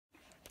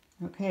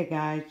Okay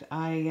guys,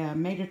 I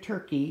made a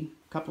turkey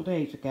a couple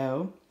days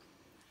ago,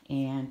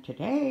 and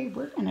today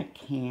we're going to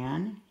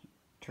can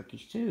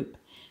turkey soup.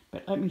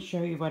 But let me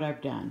show you what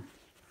I've done.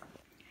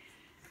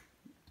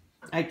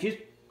 I just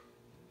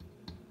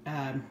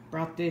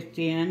brought this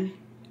in.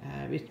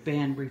 It's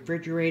been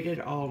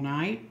refrigerated all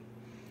night,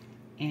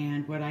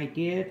 and what I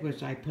did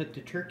was I put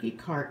the turkey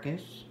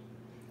carcass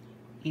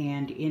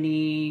and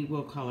any,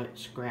 we'll call it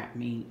scrap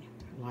meat,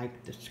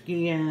 like the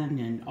skin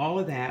and all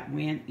of that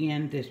went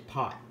in this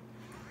pot.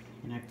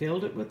 And I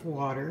filled it with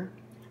water.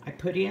 I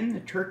put in the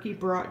turkey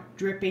broth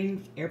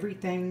drippings,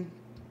 everything,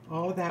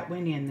 all of that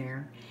went in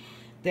there.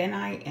 Then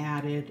I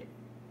added,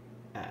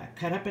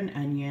 cut up an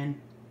onion,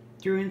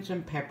 threw in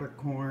some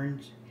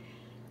peppercorns,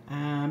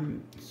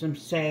 some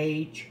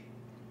sage,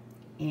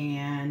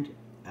 and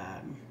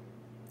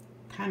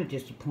kind of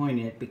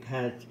disappointed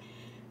because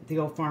the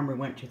old farmer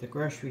went to the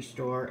grocery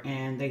store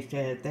and they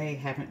said they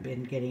haven't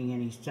been getting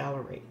any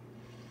celery.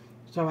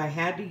 So I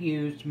had to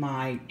use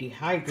my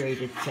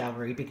dehydrated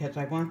celery because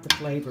I want the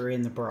flavor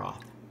in the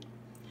broth.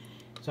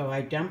 So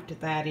I dumped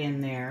that in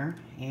there,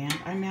 and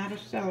I'm out of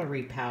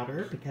celery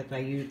powder because I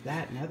use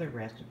that in other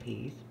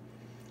recipes.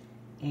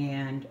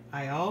 And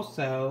I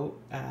also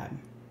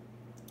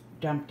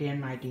dumped in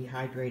my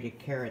dehydrated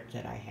carrots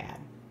that I had.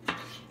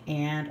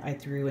 And I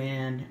threw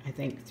in, I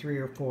think, 3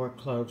 or 4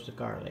 cloves of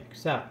garlic.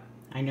 So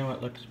I know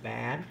it looks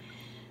bad,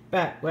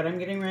 but what I'm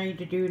getting ready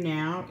to do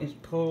now is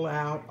pull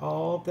out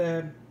all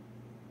the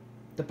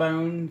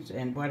bones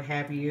and what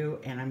have you,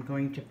 and I'm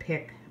going to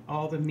pick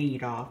all the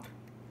meat off,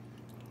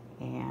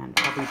 and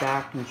I'll be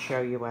back and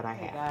show you what I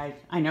have. Hey guys,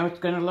 I know it's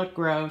going to look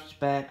gross,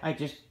 but I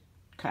guess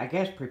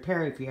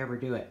prepare if you ever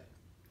do it.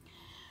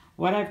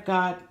 What I've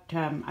got,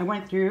 I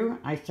went through,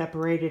 I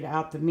separated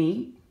out the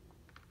meat.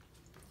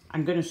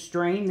 I'm going to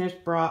strain this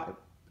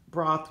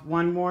broth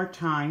one more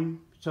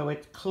time so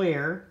it's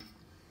clear,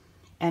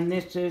 and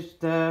this is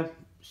the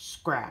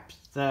scraps,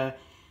 the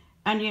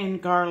onion,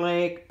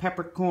 garlic,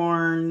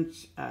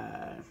 peppercorns,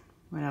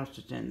 what else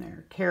is in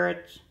there?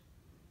 Carrots,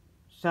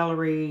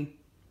 celery,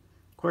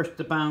 of course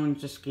the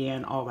bones, the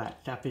skin, all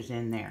that stuff is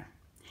in there.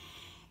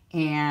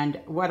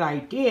 And what I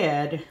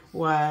did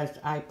was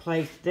I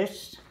placed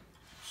this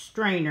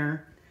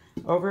strainer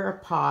over a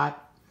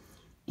pot,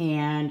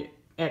 and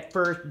at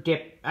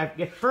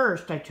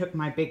first I took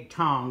my big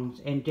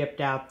tongs and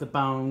dipped out the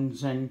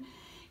bones and,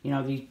 you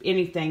know,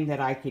 anything that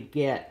I could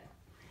get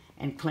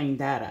and cleaned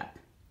that up.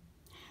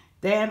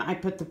 Then I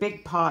put the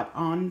big pot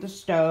on the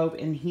stove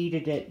and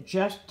heated it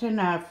just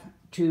enough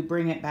to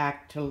bring it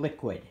back to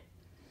liquid,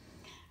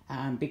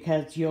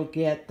 because you'll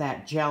get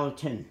that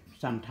gelatin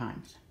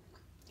sometimes.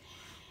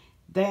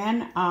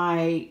 Then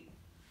I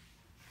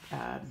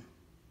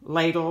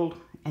ladled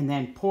and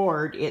then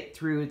poured it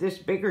through this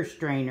bigger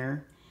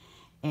strainer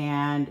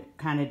and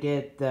kind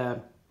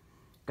of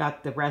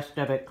got the rest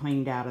of it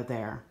cleaned out of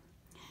there.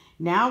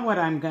 Now what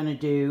I'm going to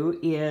do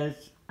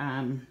is,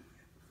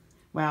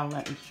 well,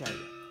 let me show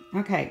you.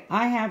 Okay,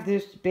 I have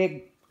this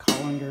big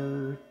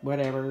colander,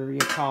 whatever you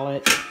call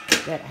it,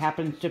 that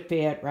happens to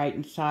fit right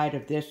inside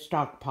of this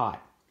stock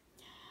pot.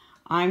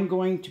 I'm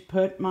going to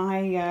put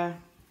my,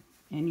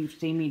 and you've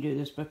seen me do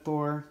this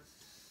before,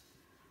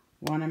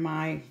 one of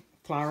my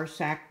flour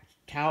sack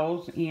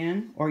towels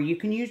in, or you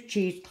can use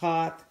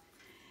cheesecloth.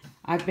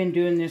 I've been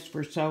doing this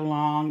for so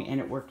long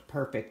and it worked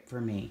perfect for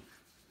me,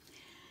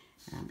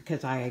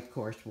 because I, of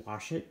course,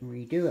 wash it and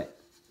redo it.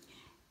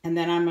 And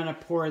then I'm going to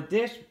pour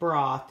this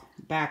broth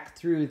back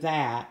through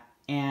that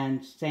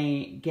and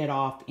get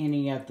off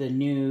any of the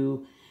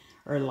new,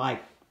 or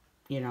like,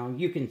 you know,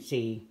 you can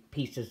see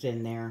pieces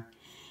in there.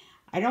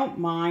 I don't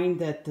mind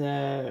that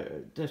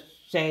the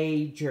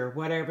sage or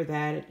whatever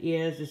that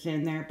is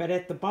in there, but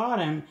at the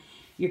bottom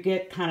you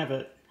get kind of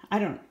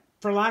a,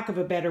 for lack of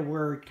a better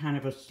word, kind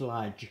of a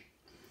sludge.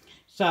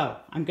 So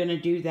I'm going to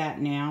do that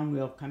now and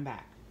we'll come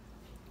back.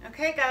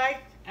 Okay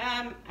guys,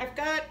 I've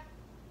got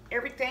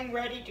everything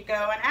ready to go,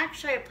 and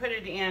actually I put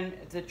it in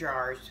the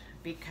jars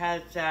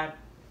because I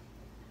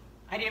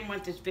didn't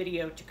want this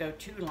video to go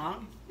too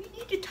long. We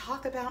need to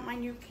talk about my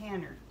new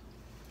canner.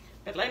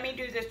 But let me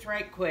do this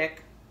right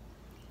quick.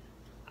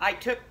 I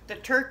took the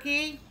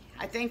turkey.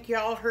 I think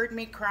y'all heard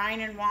me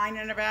crying and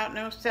whining about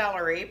no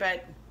celery,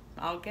 but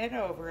I'll get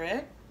over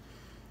it.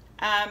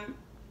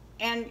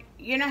 And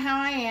you know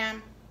how I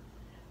am.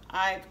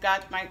 I've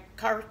got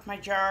my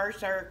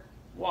jars are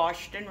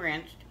washed and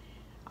rinsed.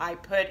 I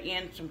put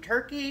in some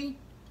turkey,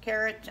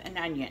 carrots, and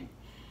onion.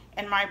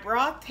 And my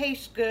broth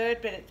tastes good,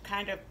 but it's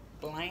kind of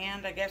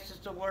bland, I guess is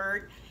the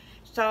word.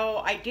 So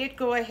I did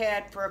go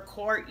ahead, for a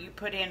quart, you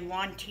put in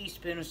 1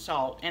 teaspoon of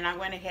salt, and I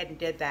went ahead and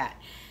did that.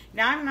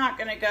 Now I'm not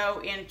going to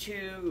go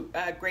into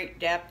great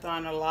depth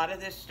on a lot of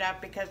this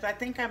stuff because I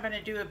think I'm going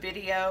to do a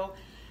video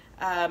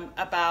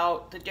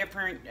about the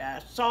different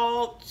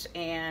salts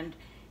and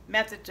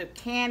methods of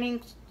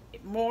canning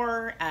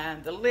more,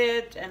 the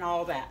lids and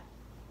all that.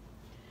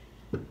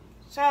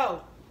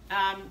 So,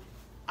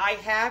 I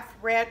have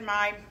read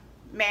my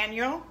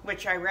manual,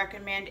 which I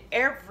recommend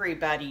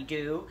everybody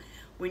do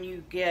when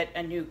you get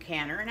a new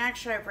canner. And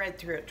actually I've read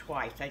through it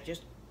twice. I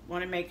just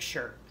want to make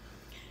sure.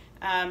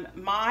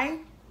 My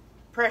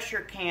pressure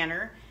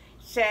canner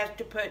says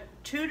to put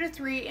 2 to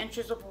 3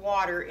 inches of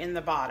water in the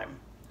bottom.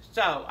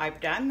 So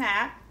I've done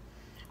that.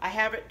 I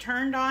have it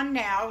turned on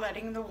now,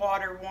 letting the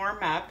water warm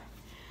up.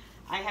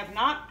 I have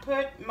not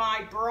put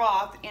my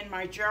broth in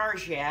my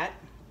jars yet,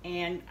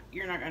 and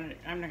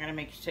I'm not gonna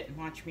make you sit and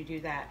watch me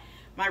do that.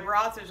 My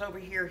broth is over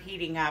here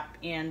heating up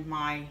in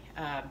my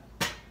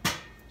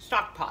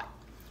stock pot.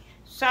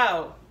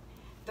 So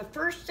the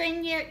first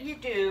thing you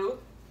do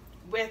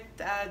with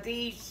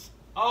these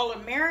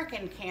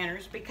All-American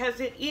canners, because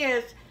it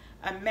is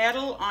a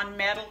metal on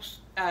metal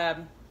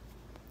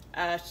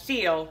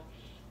seal,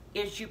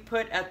 is you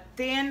put a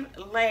thin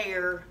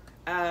layer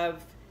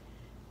of,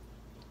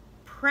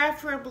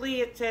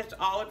 preferably it says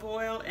olive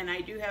oil, and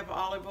I do have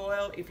olive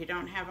oil. If you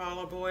don't have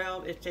olive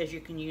oil, it says you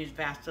can use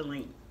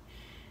Vaseline.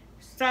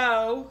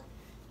 So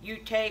you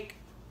take,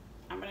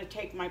 I'm going to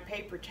take my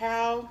paper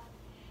towel,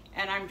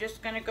 and I'm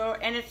just going to go,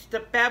 and it's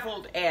the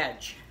beveled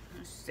edge.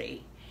 Let's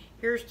see.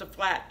 Here's the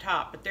flat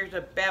top, but there's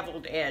a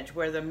beveled edge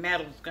where the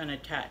metal's going to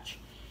touch.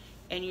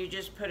 And you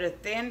just put a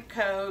thin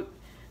coat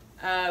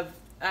of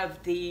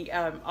the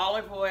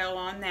olive oil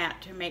on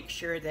that to make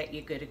sure that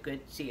you get a good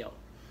seal.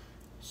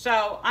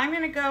 So I'm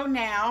going to go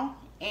now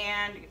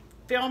and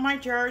fill my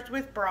jars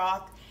with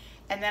broth,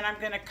 and then I'm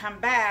going to come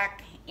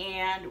back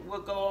and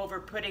we'll go over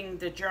putting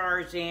the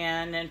jars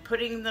in and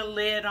putting the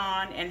lid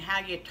on and how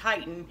you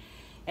tighten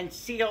and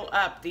seal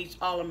up these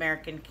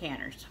All-American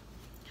canners.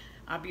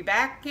 I'll be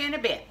back in a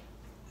bit.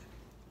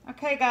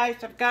 Okay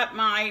guys, I've got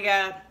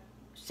my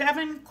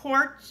 7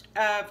 quarts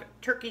of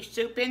turkey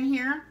soup in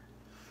here.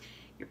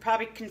 You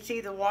probably can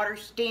see the water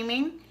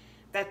steaming.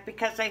 That's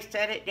because I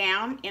set it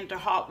down into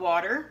hot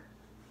water.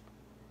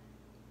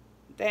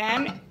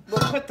 Then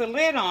we'll put the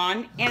lid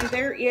on, and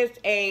there is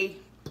a,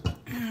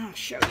 I'll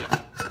show you.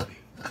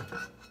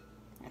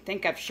 I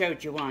think I've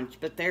showed you once,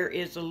 but there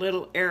is a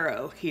little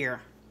arrow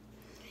here.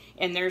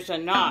 And there's a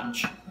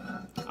notch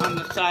on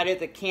the side of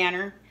the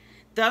canner.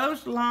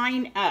 Those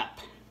line up.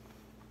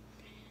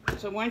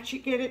 So once you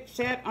get it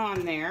set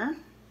on there,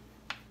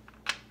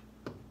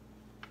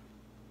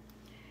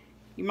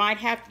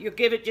 you'll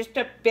give it just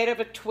a bit of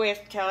a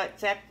twist till it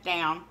sets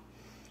down.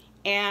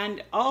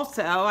 And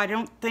also, I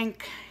don't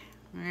think,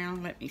 well,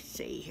 let me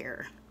see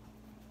here.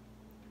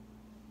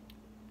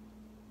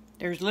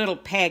 There's little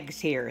pegs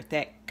here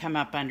that come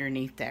up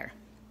underneath there.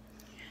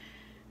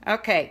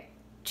 Okay,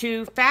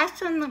 to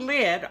fasten the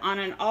lid on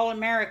an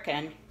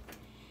All-American,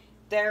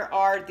 there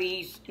are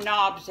these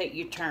knobs that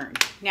you turn.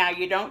 Now,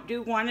 you don't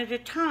do one at a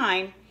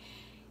time,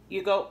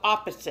 you go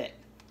opposite.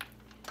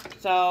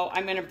 So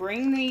I'm going to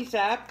bring these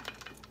up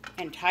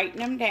and tighten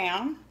them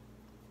down,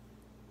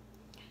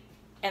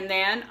 and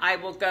then I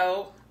will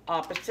go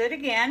opposite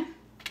again.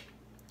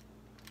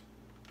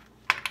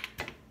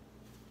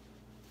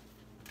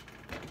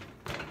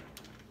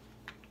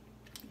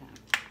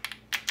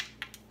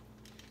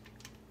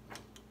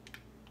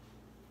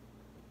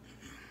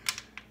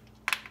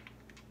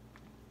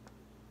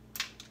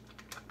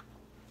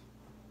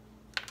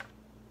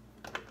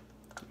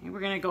 And we're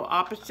going to go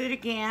opposite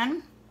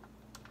again.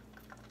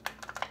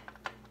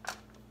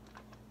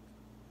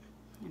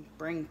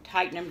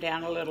 Tighten them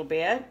down a little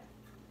bit.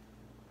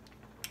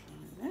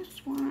 And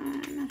this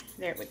one,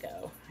 there we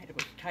go. It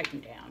was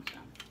tightened down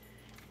some.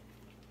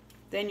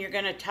 Then you're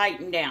going to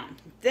tighten down.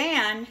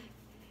 Then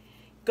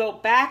go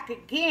back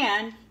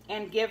again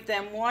and give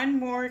them one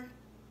more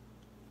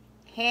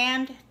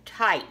hand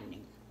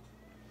tightening.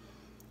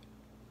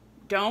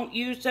 Don't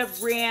use a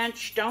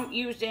wrench. Don't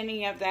use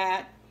any of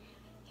that.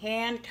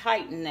 Hand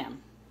tighten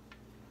them.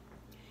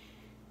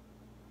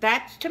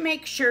 That's to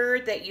make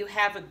sure that you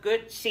have a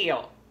good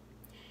seal.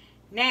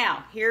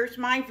 Now, here's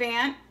my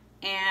vent,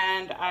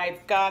 and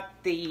I've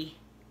got the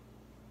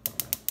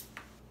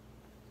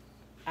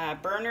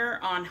burner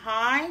on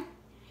high,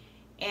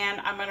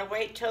 and I'm going to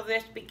wait till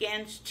this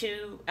begins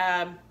to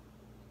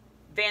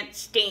vent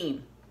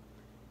steam.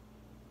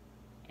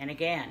 And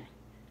again,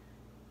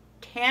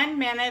 10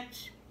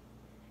 minutes,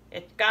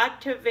 it's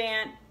got to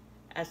vent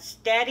a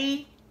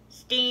steady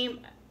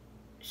stream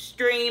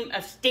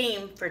of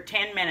steam for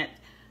 10 minutes.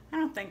 I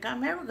don't think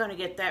I'm ever going to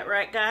get that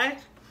right, guys.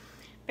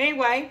 But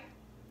anyway,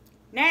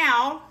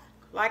 now,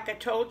 like I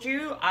told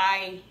you,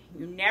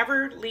 you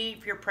never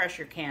leave your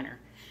pressure canner.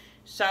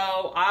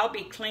 So I'll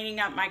be cleaning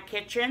up my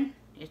kitchen.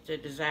 It's a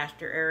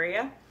disaster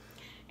area.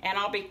 And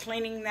I'll be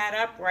cleaning that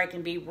up where I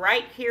can be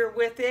right here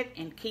with it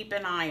and keep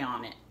an eye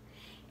on it.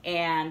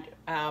 And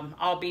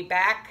I'll be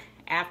back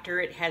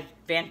after it has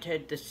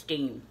vented the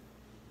steam.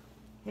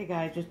 Hey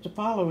guys, it's the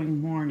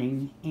following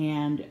morning,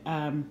 and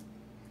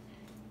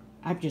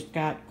I've just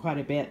got quite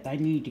a bit I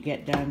need to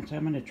get done, so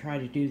I'm going to try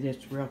to do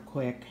this real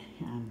quick.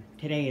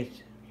 Today is,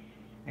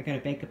 I got to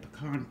bake a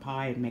pecan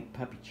pie and make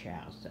puppy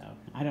chow, so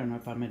I don't know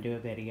if I'm going to do a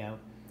video.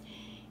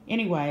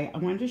 Anyway, I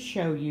wanted to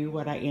show you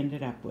what I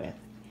ended up with.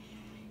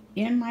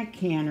 In my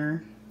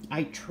canner,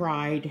 I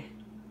tried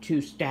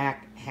to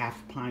stack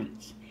half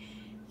pints.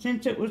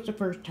 since it was the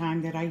first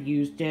time that I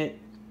used it,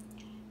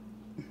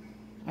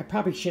 I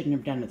probably shouldn't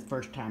have done it the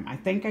first time. I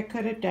think I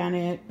could have done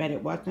it, but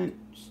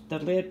the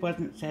lid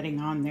wasn't setting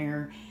on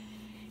there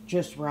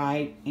just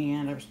right,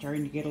 and I was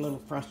starting to get a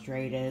little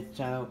frustrated,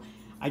 so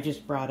I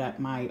just brought up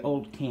my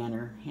old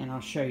canner, and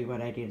I'll show you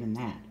what I did in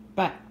that.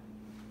 But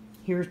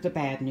here's the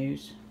bad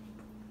news.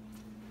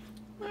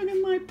 Look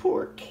at my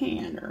poor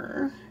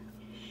canner.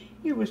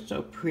 It was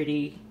so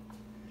pretty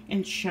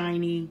and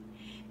shiny,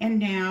 and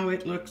now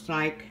it looks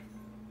like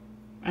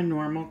a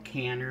normal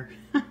canner.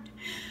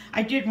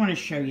 I did want to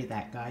show you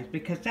that, guys,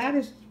 because that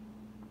is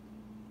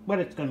what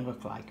it's going to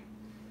look like.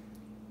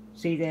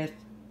 See this?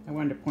 I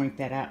wanted to point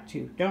that out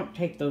too. Don't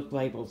take those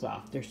labels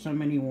off. There's so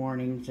many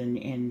warnings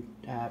and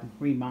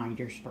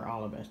reminders for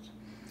all of us.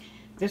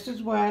 This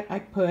is what I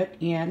put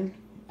in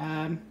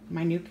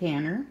my new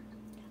canner.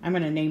 I'm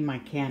going to name my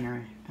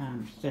canner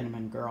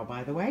Cinnamon Girl,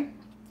 by the way.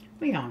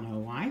 We all know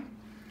why.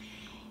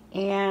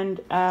 And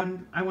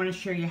I want to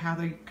show you how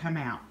they come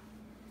out.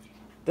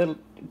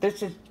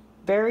 This is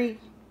very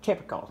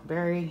typical,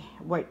 very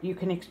what you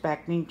can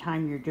expect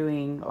anytime you're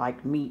doing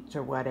like meats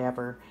or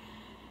whatever.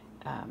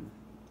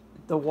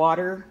 The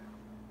water,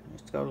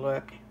 let's go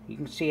look. You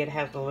can see it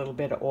has a little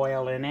bit of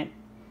oil in it.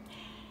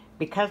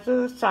 Because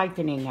of the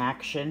siphoning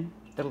action,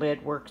 the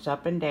lid works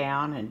up and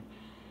down and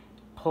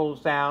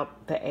pulls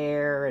out the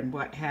air and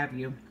what have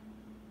you.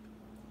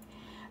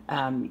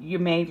 You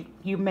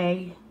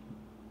may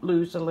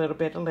lose a little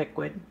bit of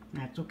liquid.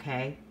 That's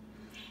okay.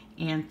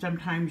 And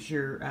sometimes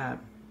your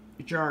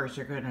jars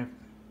are going to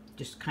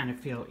just kind of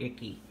feel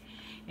icky.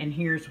 And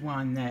here's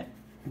one that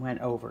went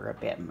over a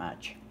bit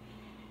much.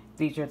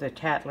 These are the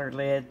Tatler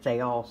lids.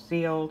 They all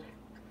sealed.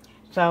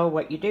 So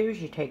what you do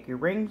is you take your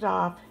rings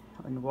off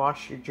and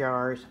wash your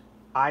jars.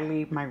 I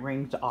leave my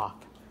rings off.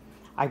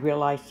 I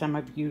realize some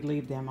of you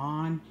leave them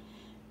on,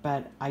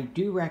 but I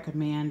do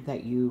recommend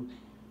that you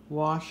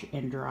wash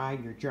and dry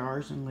your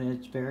jars and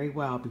lids very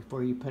well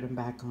before you put them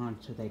back on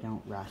so they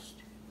don't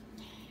rust.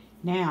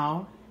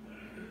 Now,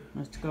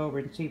 let's go over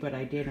and see what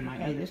I did in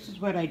my, this is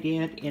what I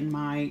did in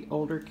my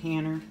older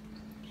canner.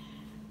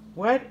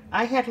 What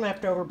I had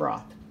leftover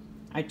broth.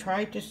 I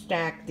tried to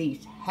stack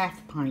these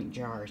half-pint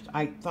jars.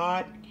 I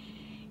thought,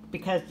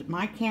 because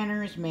my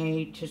canner is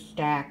made to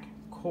stack,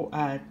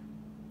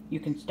 you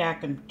can stack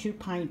them 2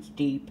 pints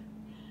deep,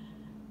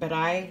 but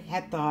I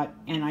had thought,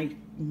 and I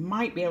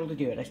might be able to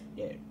do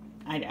it.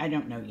 I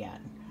don't know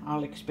yet.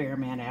 I'll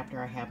experiment after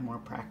I have more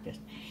practice.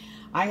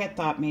 I had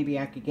thought maybe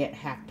I could get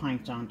half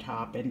pints on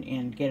top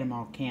and get them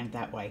all canned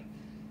that way.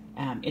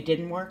 It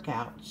didn't work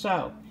out.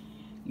 So,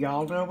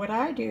 y'all know what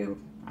I do.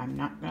 I'm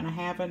not going to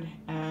have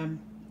an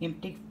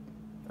empty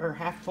or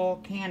half full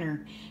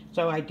canner,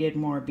 so I did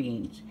more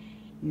beans.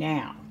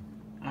 Now,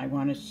 I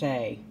want to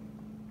say,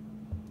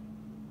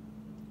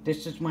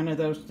 this is one of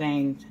those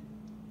things,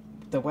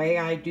 the way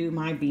I do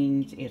my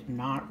beans is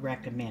not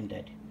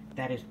recommended.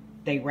 That is,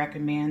 they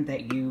recommend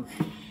that you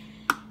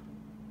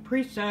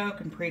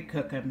pre-soak and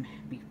pre-cook them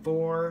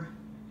before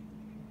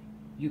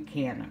you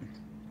can them.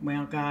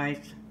 Well, guys,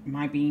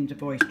 my beans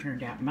have always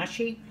turned out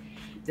mushy.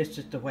 This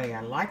is the way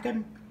I like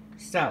them.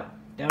 So,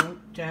 don't,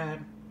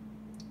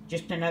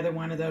 just another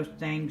one of those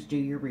things, do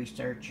your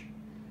research.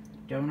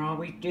 Don't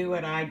always do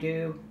what I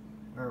do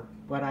or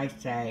what I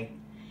say.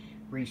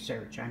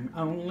 Research. I'm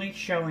only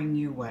showing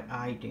you what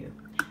I do.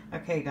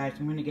 Okay, guys,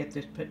 I'm going to get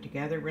this put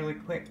together really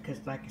quick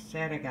because, like I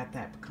said, I got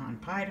that pecan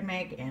pie to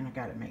make and I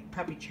got to make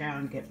puppy chow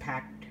and get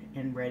packed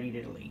and ready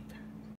to leave.